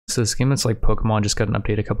So this game that's like Pokemon just got an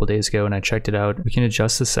update a couple days ago and I checked it out. We can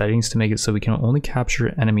adjust the settings to make it so we can only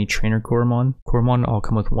capture enemy trainer Coromon. Coromon all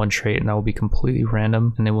come with one trait and that will be completely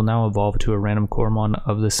random, and they will now evolve to a random Coromon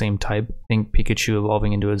of the same type. Think Pikachu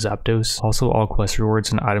evolving into a Zapdos. Also, all quest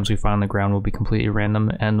rewards and items we find on the ground will be completely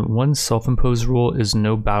random, and one self-imposed rule is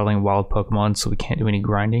no battling wild Pokemon, so we can't do any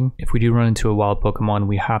grinding. If we do run into a wild Pokemon,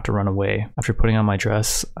 we have to run away. After putting on my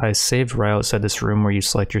dress, I saved right outside this room where you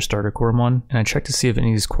select your starter Coromon, and I checked to see if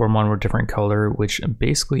any of these Coromon were different color, which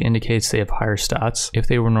basically indicates they have higher stats. If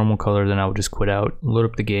they were normal color, then I would just quit out, load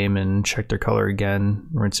up the game, and check their color again,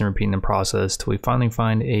 rinse and repeat in the process till we finally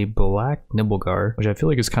find a black Nibblegar, which I feel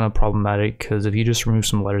like is kind of problematic because if you just remove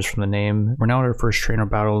some letters from the name, we're now at our first trainer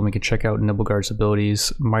battle and we can check out Nibblegar's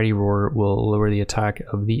abilities. Mighty Roar will lower the attack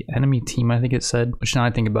of the enemy team, I think it said, which now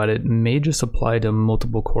I think about it may just apply to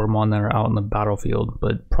multiple Coromon that are out in the battlefield,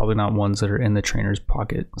 but probably not ones that are in the trainer's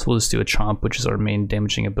pocket. So we'll just do a Chomp, which is our main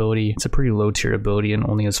damaging ability. It's a pretty low tier ability and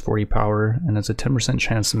only has 40 power and has a 10%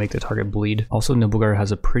 chance to make the target bleed. Also, Nibblegar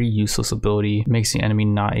has a pretty useless ability. It makes the enemy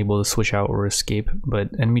not able to switch out or escape, but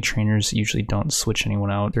enemy trainers usually don't switch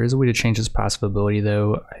anyone out. There is a way to change his passive ability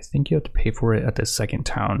though. I think you have to pay for it at the second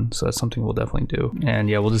town, so that's something we'll definitely do. And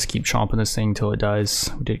yeah, we'll just keep chomping this thing until it dies.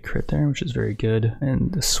 We did crit there, which is very good.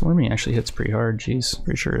 And the Swarming actually hits pretty hard. Jeez,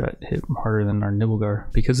 pretty sure that hit harder than our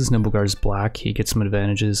Nibblegar. Because this Nibblegar is black, he gets some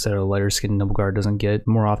advantages that a lighter skinned Nibblegar doesn't get.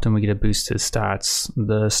 More often we get a boost to his stats.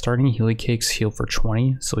 The starting Healy Cakes heal for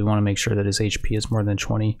 20, so we want to make sure that his HP is more than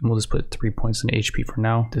 20. And we'll just put 3 points in HP for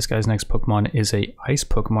now. This guy's next Pokemon is a Ice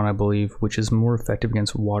Pokemon, I believe, which is more effective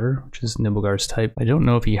against water, which is Nibblegar's type. I don't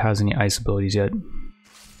know if he has any ice abilities yet.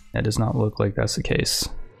 That does not look like that's the case.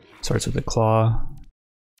 Starts with a Claw,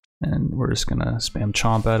 and we're just gonna spam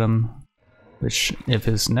Chomp at him, which if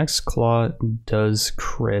his next Claw does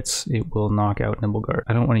crits, it will knock out Nibblegar.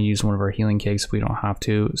 I don't want to use one of our healing cakes if we don't have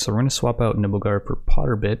to, so we're going to swap out Nibblegar for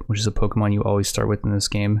Potterbit, which is a Pokemon you always start with in this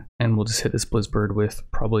game, and we'll just hit this Blizzbird with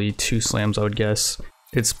probably 2 slams, I would guess.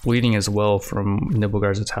 It's bleeding as well from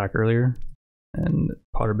Nibblegar's attack earlier, and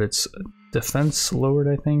Potterbit's defense lowered,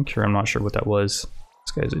 I think, or I'm not sure what that was.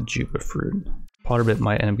 This guy's a Juba Fruit. Potterbit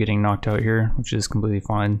might end up getting knocked out here, which is completely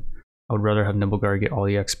fine. I would rather have Nibblegar get all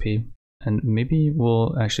the XP. And maybe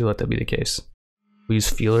we'll actually let that be the case. We use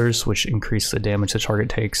Feelers, which increase the damage the target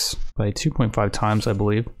takes by 2.5 times, I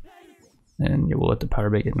believe. And yeah, we'll let the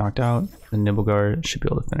Potterbit get knocked out. The Nibblegar should be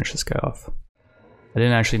able to finish this guy off. I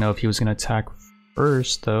didn't actually know if he was going to attack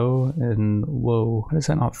first, though. And whoa, how does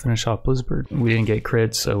that not finish off Blizzbird? We didn't get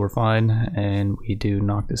crits, so we're fine. And we do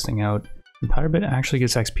knock this thing out. And Potterbit actually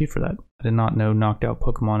gets XP for that. I did not know knocked out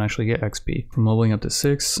Pokemon actually get XP. From leveling up to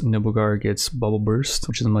 6, Nibblegar gets Bubble Burst,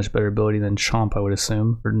 which is a much better ability than Chomp, I would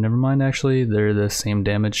assume. Or never mind, actually, they're the same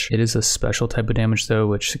damage. It is a special type of damage though,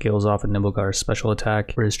 which scales off a Nibblegar's special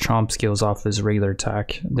attack, whereas Chomp scales off his regular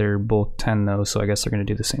attack. They're both 10 though, so I guess they're going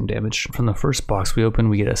to do the same damage. From the first box we open,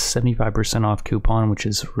 we get a 75% off coupon, which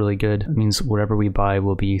is really good. It means whatever we buy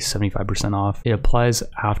will be 75% off. It applies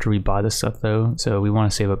after we buy the stuff though, so we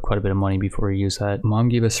want to save up quite a bit of money before we use that. Mom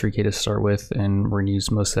gave us 3k to start with, and we're going to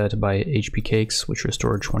use most of that to buy HP cakes, which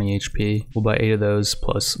restore 20 HP. We'll buy 8 of those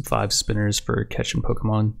plus 5 spinners for catching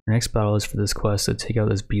Pokemon. Our next battle is for this quest to take out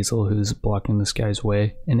this Beazle who's blocking this guy's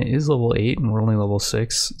way. And it is level 8 and we're only level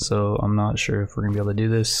 6, so I'm not sure if we're going to be able to do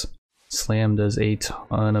this. Slam does a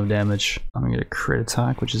ton of damage. I'm gonna get a crit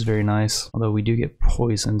attack, which is very nice, although we do get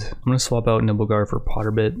poisoned. I'm gonna swap out Nibblegar for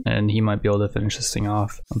Potterbit, and he might be able to finish this thing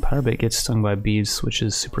off. And Potterbit gets stung by bees, which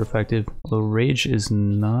is super effective, although Rage is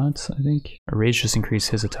not, I think. Rage just increased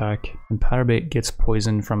his attack, and Potterbit gets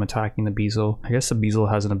poisoned from attacking the Beazle. I guess the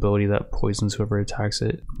Beazle has an ability that poisons whoever attacks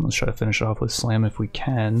it. Let's try to finish it off with Slam if we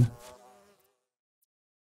can.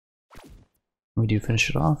 We do finish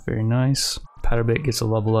it off, very nice. Potterbit gets a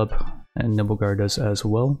level up, and Nibblegar does as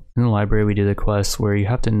well. In the library we did a quest where you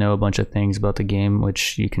have to know a bunch of things about the game,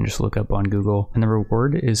 which you can just look up on Google. And the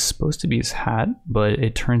reward is supposed to be his hat, but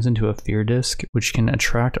it turns into a fear disc, which can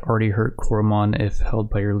attract already hurt Coromon if held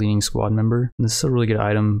by your leading squad member. And this is a really good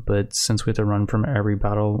item, but since we have to run from every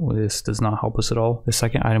battle, this does not help us at all. The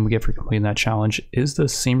second item we get for completing that challenge is the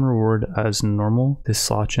same reward as normal. This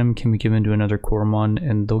slot gem can be given to another Coromon,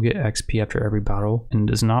 and they'll get XP after every battle, and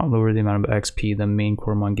does not lower the amount of XP the main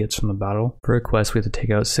Coromon gets from the battle. For a quest, we have to take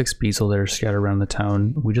out 6 Beazle that are scattered around the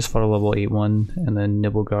town. We just fought a level 8 one, and then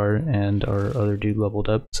Nibblegar and our other dude leveled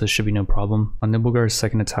up, so this should be no problem. On Nibblegar's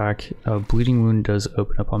second attack, a Bleeding Wound does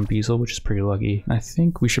open up on Beazle, which is pretty lucky. I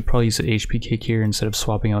think we should probably use an HP cake here instead of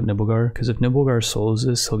swapping out Nibblegar, because if Nibblegar solos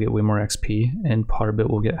this, he'll get way more XP, and Potterbit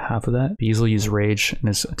will get half of that. Beazle used Rage, and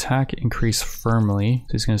his attack increased firmly,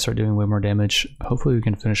 so he's going to start doing way more damage. Hopefully we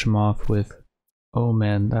can finish him off with Oh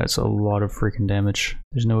man, that's a lot of freaking damage.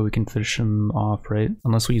 There's no way we can finish him off, right?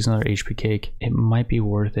 Unless we use another HP cake. It might be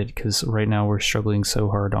worth it because right now we're struggling so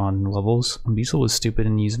hard on levels. Beazle was stupid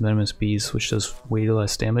and used Venomous Bees, which does way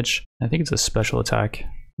less damage. I think it's a special attack.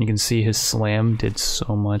 You can see his slam did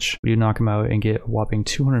so much. We do knock him out and get a whopping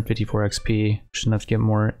 254 XP, which is enough to get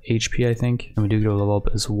more HP, I think. And we do go level up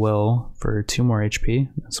as well for 2 more HP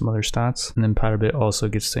and some other stats. And then Powderbit also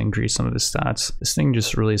gets to increase some of his stats. This thing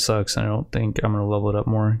just really sucks, and I don't think I'm going to level it up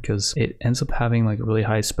more because it ends up having like a really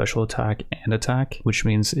high special attack and attack, which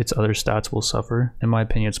means its other stats will suffer. In my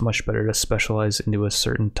opinion, it's much better to specialize into a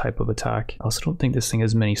certain type of attack. I also don't think this thing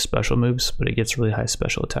has many special moves, but it gets really high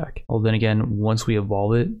special attack. Well, then again, once we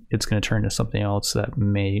evolve it, it's going to turn into something else that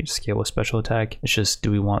may scale with special attack. It's just,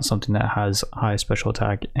 do we want something that has high special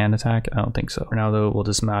attack and attack? I don't think so. For now though, we'll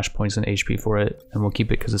just mash points and HP for it, and we'll keep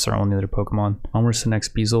it because it's our only other Pokemon. Onwards to the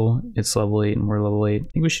next Beazle. It's level 8 and we're level 8. I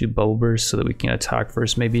think we should do Bubble Burst so that we can attack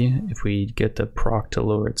first maybe. If we get the proc to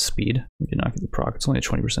lower its speed. We did not get the proc. It's only a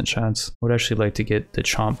 20% chance. I would actually like to get the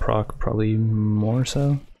Chomp proc probably more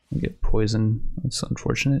so. We get poison. That's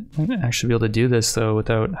unfortunate. I might actually be able to do this though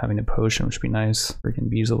without having a potion, which would be nice.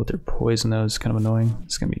 Freaking Beazle with their poison though is kind of annoying.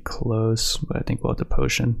 It's gonna be close, but I think we'll have the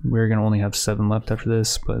potion. We're gonna only have 7 left after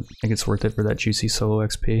this, but I think it's worth it for that juicy solo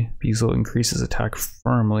XP. Beazle increases attack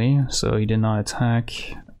firmly, so he did not attack.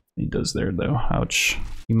 He does there though. Ouch.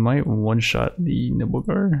 He might one-shot the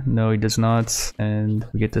Nibblegar. No, he does not. And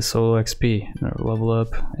we get the solo XP and our level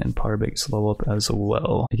up, and Powderbit gets level up as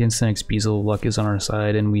well. Against the next Beazle, luck is on our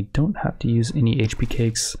side, and we don't have to use any HP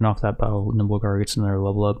cakes. And off that battle, Nibblegar gets another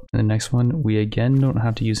level up. And the next one, we again don't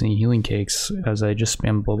have to use any healing cakes, as I just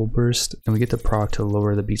spam Bubble Burst, and we get the proc to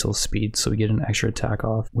lower the Beazle's speed, so we get an extra attack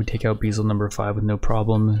off. We take out Beazle number 5 with no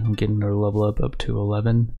problem. We get another level up to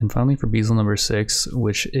 11. And finally for Beazle number 6,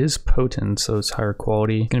 which is potent, so it's higher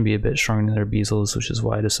quality. It's going to be a bit stronger than their Beazles, which is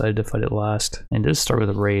why I decided to fight it last. And it does start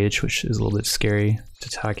with a Rage, which is a little bit scary.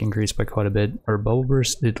 Its attack increased by quite a bit. Our Bubble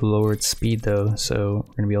Burst did lower its speed though, so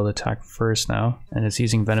we're going to be able to attack first now. And it's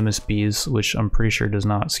using Venomous Bees, which I'm pretty sure does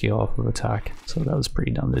not scale off of attack. So that was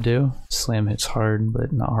pretty dumb to do. Slam hits hard,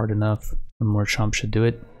 but not hard enough. One more Chomp should do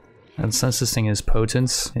it. And since this thing is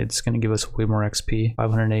potent, it's going to give us way more XP.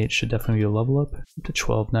 508 should definitely be a level up to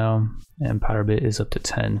 12 now, and Powderbit is up to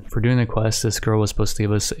 10. For doing the quest, this girl was supposed to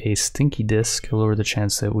give us a Stinky Disc to lower the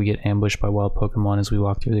chance that we get ambushed by wild Pokemon as we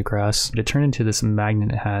walk through the grass. But it turned into this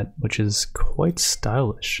magnet hat, which is quite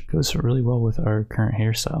stylish. It goes really well with our current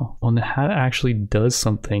hairstyle. When the hat actually does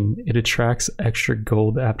something, it attracts extra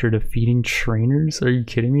gold after defeating trainers. Are you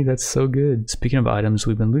kidding me? That's so good. Speaking of items,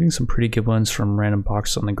 we've been looting some pretty good ones from random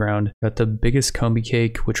boxes on the ground. Got the biggest Combi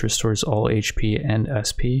Cake, which restores all HP and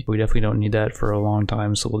SP. We definitely don't need that for a long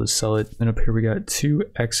time, so we'll just sell it. Then up here we got 2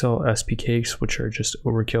 XL SP Cakes, which are just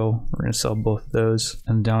overkill. We're going to sell both of those.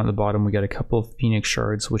 And down at the bottom we got a couple of Phoenix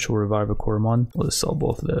Shards, which will revive a Coromon. We'll just sell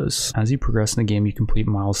both of those. As you progress in the game, you complete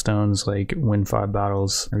milestones like win 5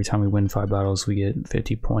 battles. Every time we win 5 battles, we get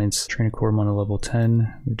 50 points. Train a Coromon to level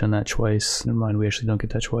 10. We've done that twice. Never mind, we actually don't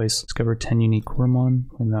get that twice. Discover 10 unique Coromon.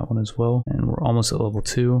 Claim that one as well. And we're almost at level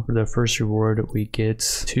 2. For the first reward, we get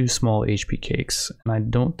 2 small HP cakes, and I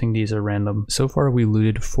don't think these are random. So far we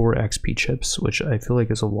looted 4 XP chips, which I feel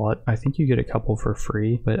like is a lot. I think you get a couple for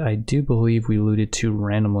free, but I do believe we looted 2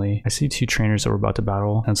 randomly. I see 2 trainers that we're about to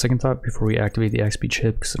battle. And second thought, before we activate the XP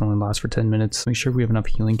chip, because it only lasts for 10 minutes, make sure we have enough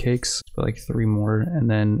healing cakes, but like 3 more, and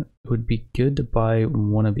then it would be good to buy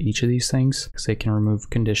one of each of these things because they can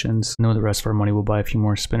remove conditions. I know the rest of our money will buy a few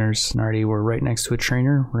more spinners. And already we're right next to a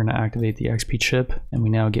trainer. We're going to activate the XP chip, and we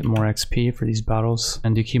now get more XP for these battles.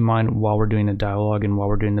 And do keep in mind, while we're doing the dialogue and while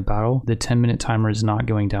we're doing the battle, the 10-minute timer is not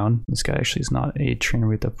going down. This guy actually is not a trainer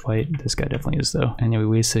we have to fight. This guy definitely is though. And yeah, we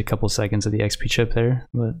wasted a couple seconds of the XP chip there,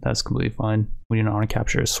 but that's completely fine. We didn't want to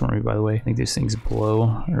capture a Swarmy, by the way. I think these things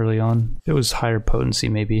blow early on. If it was higher potency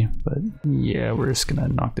maybe, but yeah, we're just gonna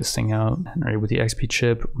knock this thing out. And right, with the XP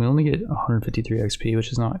chip, we only get 153 XP,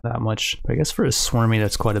 which is not that much, but I guess for a Swarmy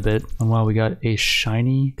that's quite a bit. And wow, we got a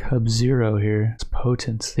shiny Cub-Zero here. It's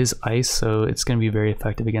potent. It is ice, so it's gonna be very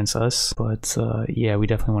effective against us, but yeah, we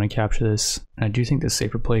definitely want to capture this. And I do think the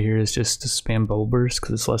safer play here is just to spam Bubble Burst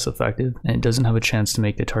because it's less effective and it doesn't have a chance to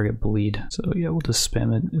make the target bleed. So yeah, we'll just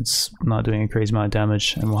spam it. It's not doing a crazy amount of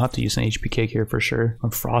damage, and we'll have to use an HP cake here for sure.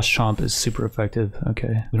 A Frost Chomp is super effective.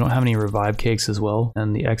 Okay, we don't have any revive cakes as well,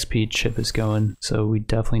 and the XP chip is going, so we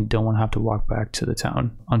definitely don't want to have to walk back to the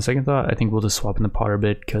town. On second thought, I think we'll just swap in the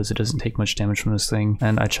Powderbit because it doesn't take much damage from this thing.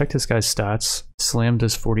 And I checked this guy's stats. Slam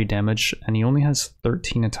does 40 damage, and he only has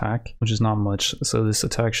 13 attack, which is not much, so this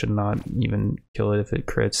attack should not even kill it if it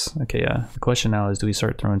crits. Okay, yeah. The question now is, do we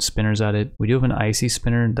start throwing spinners at it? We do have an icy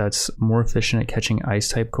spinner that's more efficient at catching ice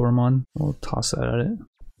type Coromon. We'll toss that at it.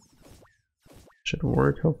 Should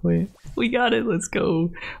work, hopefully. We got it, let's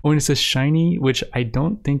go. Oh, and it says shiny, which I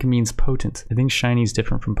don't think means potent. I think shiny is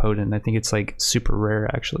different from potent. I think it's like super rare,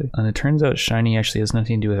 actually. And it turns out shiny actually has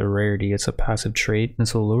nothing to do with a rarity. It's a passive trait.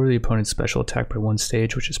 This will lower the opponent's special attack by 1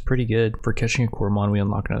 stage, which is pretty good. For catching a Coromon, we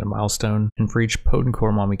unlock another milestone. And for each potent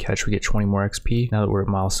Coromon we catch, we get 20 more XP. Now that we're at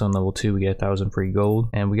milestone level 2, we get 1,000 free gold.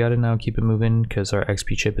 And we gotta now keep it moving because our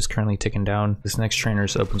XP chip is currently ticking down. This next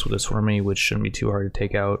trainers opens with a Swarmy, which shouldn't be too hard to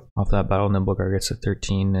take out. Off that battle, Nimblegar gets a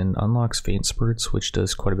 13 and unlocks Faint Spurts, which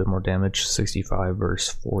does quite a bit more damage, 65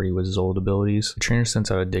 versus 40 with his old abilities. The trainer sends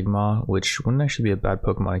out a Digma, which wouldn't actually be a bad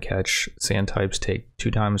Pokemon to catch. Sand types take 2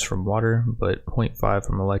 times from water, but 0.5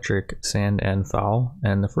 from electric, sand, and foul.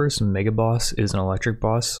 And the first Mega Boss is an electric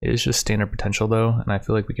boss. It is just standard potential though, and I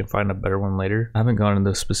feel like we can find a better one later. I haven't gone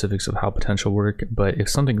into the specifics of how potential work, but if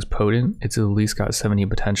something's potent, it's at least got 70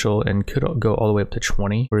 potential and could go all the way up to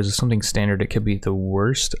 20, whereas if something's standard, it could be the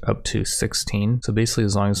worst up to 16. So basically,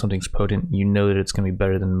 as long as something's potent, you know that it's going to be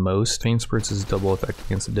better than most. Faint Spurts is double effect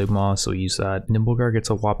against the Digma, so we use that. Nimblegar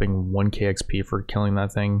gets a whopping 1k XP for killing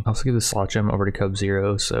that thing. I also give the Slot Gem over to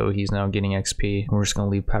Cub-Zero, so he's now getting XP. And we're just going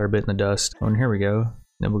to leave Patterbit in the dust. Oh, and here we go.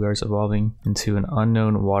 Nimblegar's evolving into an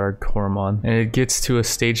unknown water Coromon. And it gets to a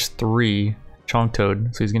stage 3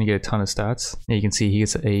 Chonktoad, so he's going to get a ton of stats. And you can see he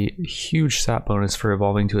gets a huge stat bonus for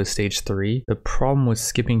evolving to a stage 3. The problem with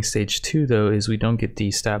skipping stage 2 though is we don't get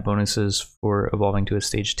the stat bonuses for evolving to a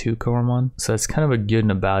stage 2 Coromon. So that's kind of a good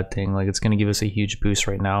and a bad thing. Like, it's going to give us a huge boost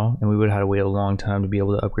right now, and we would have had to wait a long time to be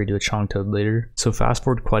able to upgrade to a Chonktoad later. So fast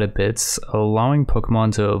forward quite a bit, allowing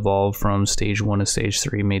Pokemon to evolve from stage 1 to stage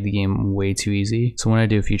 3 made the game way too easy. So when I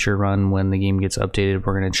do a future run, when the game gets updated,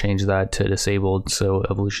 we're going to change that to disabled, so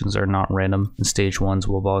evolutions are not random. And stage 1s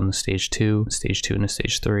will evolve into stage 2 into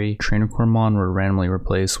stage 3. Trainer Coromon were randomly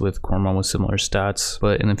replaced with Coromon with similar stats,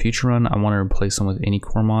 but in the future run, I want to replace them with any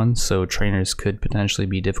Coromon, so trainers could potentially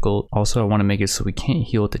be difficult. Also, I want to make it so we can't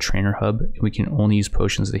heal at the trainer hub. We can only use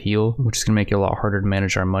potions to heal, which is going to make it a lot harder to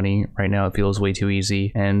manage our money. Right now, it feels way too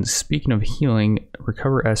easy. And speaking of healing,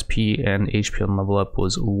 recover SP and HP on level up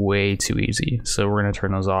was way too easy, so we're going to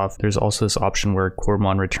turn those off. There's also this option where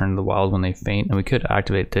Coromon return to the wild when they faint, and we could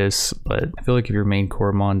activate this, but I feel like if your main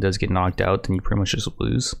Coromon does get knocked out, then you pretty much just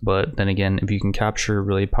lose. But then again, if you can capture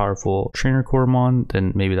really powerful trainer Coromon,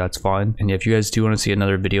 then maybe that's fine. And if you guys do want to see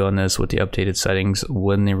another video on this with the updated settings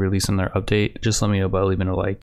when they release another update, just let me know by leaving a like.